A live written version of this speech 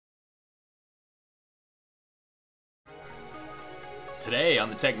Today on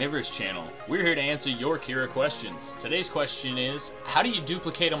the Technivorous channel, we're here to answer your Cura questions. Today's question is, how do you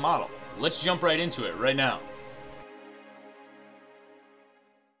duplicate a model? Let's jump right into it right now.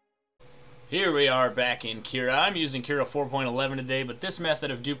 Here we are back in Cura. I'm using Cura 4.11 today, but this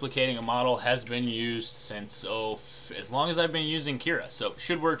method of duplicating a model has been used since, as long as I've been using Cura. So it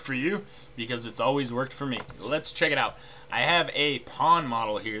should work for you because it's always worked for me. Let's check it out. I have a pawn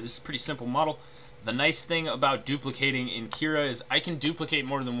model here. This is a pretty simple model. The nice thing about duplicating in Cura is I can duplicate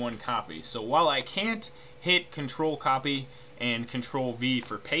more than one copy. So while I can't hit Control Copy and Control V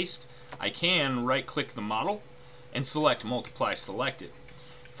for paste, I can right-click the model and select Multiply Selected.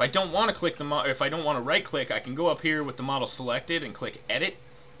 If I don't want to click if I don't want to right-click, I can go up here with the model selected and click Edit,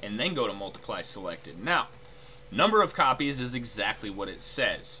 and then go to Multiply Selected. Now, number of copies is exactly what it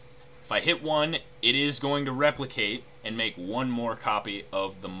says. If I hit 1, it is going to replicate and make one more copy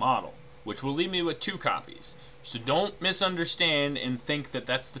of the model, which will leave me with 2 copies. So don't misunderstand and think that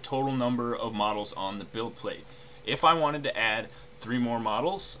that's the total number of models on the build plate. If I wanted to add 3 more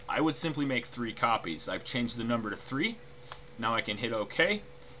models, I would simply make 3 copies. I've changed the number to 3. Now I can hit OK,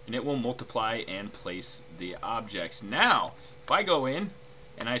 and it will multiply and place the objects. Now, if I go in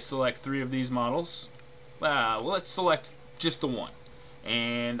and I select 3 of these models, well, let's select just the one.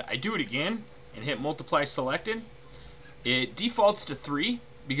 And I do it again and hit Multiply Selected. It defaults to 3.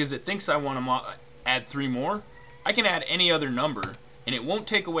 Because it thinks I want to add 3 more. I can add any other number, and it won't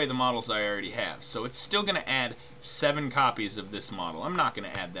take away the models I already have. So it's still going to add 7 copies of this model. I'm not going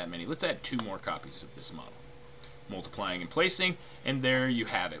to add that many. Let's add 2 more copies of this model. Multiplying and placing, and there you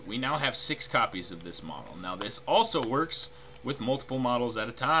have it. We now have 6 copies of this model. Now this also works with multiple models at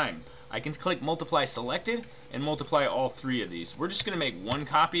a time. I can click Multiply Selected and multiply all 3 of these. We're just going to make 1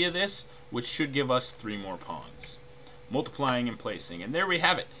 copy of this, which should give us 3 more pawns. Multiplying and placing, and there we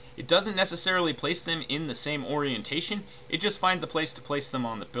have it. It doesn't necessarily place them in the same orientation, it just finds a place to place them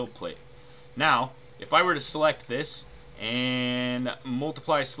on the build plate. Now, if I were to select this and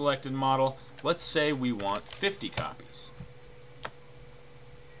multiply selected model, let's say we want 50 copies.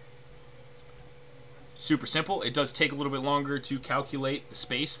 Super simple. It does take a little bit longer to calculate the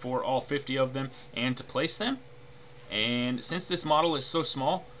space for all 50 of them and to place them. And since this model is so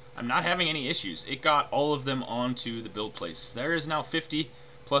small, I'm not having any issues. It got all of them onto the build place. There is now 50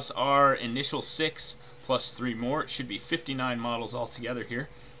 plus our initial 6 plus 3 more. It should be 59 models altogether here.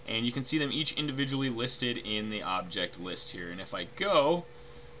 And you can see them each individually listed in the object list here. And if I go,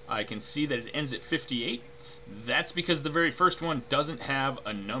 I can see that it ends at 58. That's because the very first one doesn't have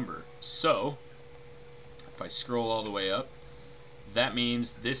a number. So if I scroll all the way up, that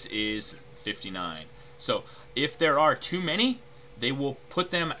means this is 59. So if there are too many, they will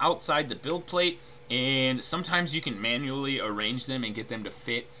put them outside the build plate, and sometimes you can manually arrange them and get them to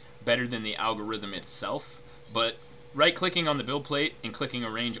fit better than the algorithm itself. But right-clicking on the build plate and clicking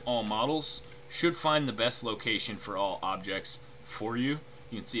Arrange All Models should find the best location for all objects for you.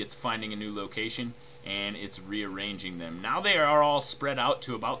 You can see it's finding a new location and it's rearranging them. Now they are all spread out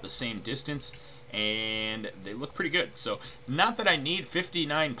to about the same distance, and they look pretty good. So not that I need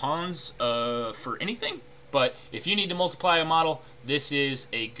 59 pawns for anything, but if you need to multiply a model, this is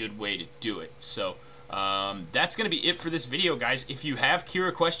a good way to do it. So that's going to be it for this video, guys. If you have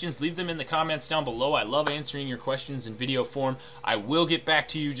Cura questions, leave them in the comments down below. I love answering your questions in video form. I will get back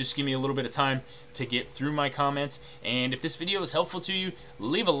to you. Just give me a little bit of time to get through my comments. And if this video is helpful to you,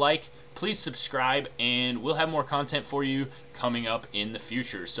 leave a like. Please subscribe, and we'll have more content for you coming up in the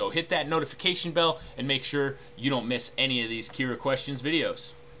future. So hit that notification bell and make sure you don't miss any of these Cura questions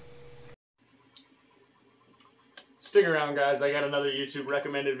videos. Stick around, guys. I got another YouTube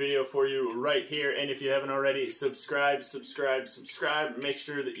recommended video for you right here. And if you haven't already, subscribe. Make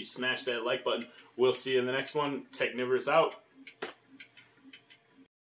sure that you smash that like button. We'll see you in the next one. Technivorous out.